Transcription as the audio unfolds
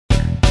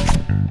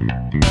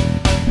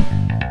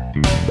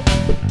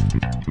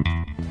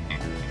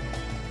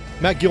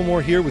Matt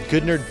Gilmore here with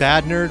Good Nerd,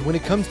 Bad Nerd. When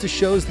it comes to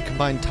shows that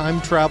combine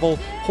time travel,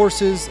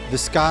 horses, the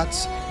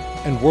Scots,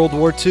 and World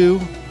War II,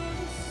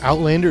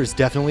 Outlander is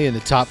definitely in the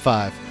top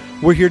 5.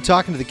 We're here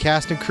talking to the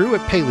cast and crew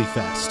at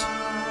Paleyfest.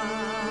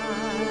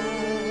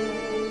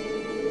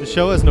 The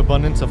show has an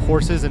abundance of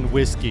horses and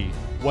whiskey.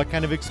 What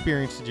kind of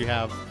experience did you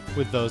have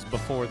with those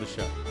before the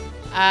show?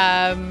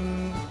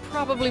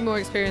 Probably more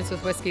experience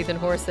with whiskey than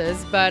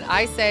horses, but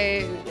I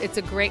say it's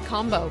a great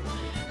combo.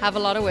 Have a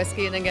lot of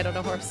whiskey and then get on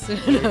a horse.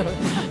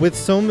 With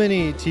so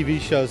many TV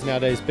shows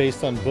nowadays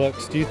based on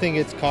books, do you think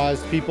it's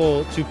caused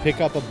people to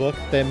pick up a book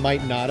they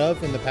might not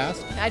have in the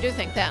past? I do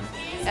think that,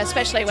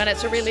 especially when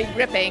it's a really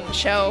gripping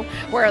show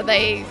where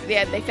they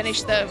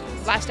finish the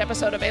last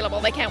episode available.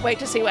 They can't wait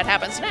to see what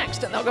happens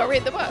next, and they'll go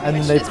read the book. And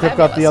then they pick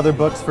up the other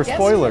books for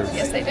spoilers.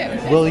 Yes, they do.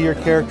 Will your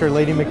character,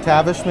 Lady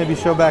McTavish, maybe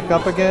show back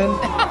up again?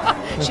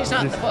 She's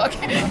not in the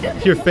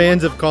book. Your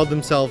fans have called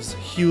themselves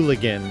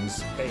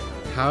hooligans.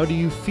 How do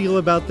you feel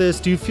about this?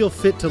 Do you feel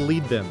fit to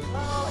lead them?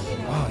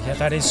 Oh, yeah,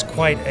 that is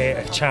quite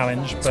a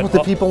challenge. That's what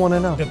the people want to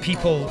know. The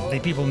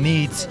people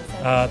need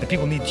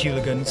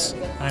hooligans,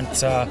 and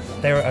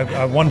they're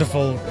a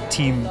wonderful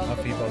team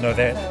of people. No,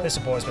 their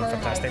support has been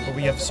fantastic. But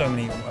we have so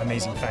many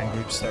amazing fan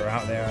groups that are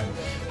out there and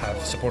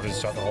have supported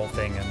us throughout the whole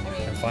thing.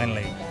 And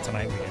finally,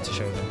 tonight we get to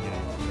show them,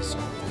 the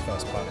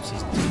first part of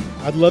season 2.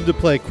 I'd love to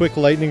play a quick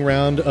lightning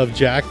round of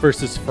Jack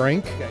versus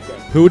Frank.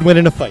 Who would win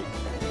in a fight?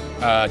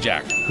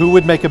 Jack. Who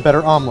would make a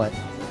better omelet?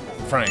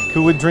 Frank.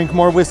 Who would drink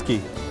more whiskey?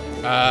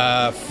 Frank,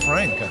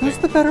 I Who's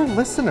think. the better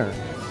listener?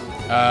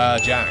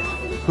 Jack.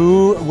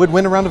 Who would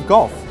win a round of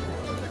golf?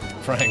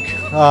 Frank.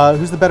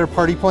 Who's the better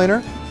party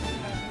planner?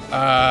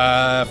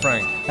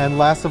 Frank. And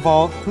last of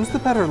all, who's the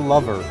better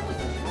lover?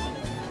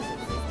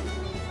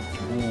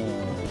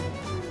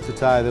 It's a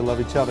tie. They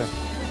love each other.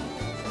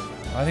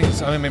 I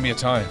think maybe a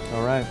tie.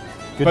 All right.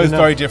 Good Both to know.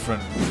 very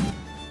different.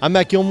 I'm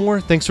Matt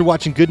Gilmore. Thanks for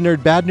watching Good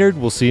Nerd, Bad Nerd.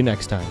 We'll see you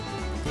next time.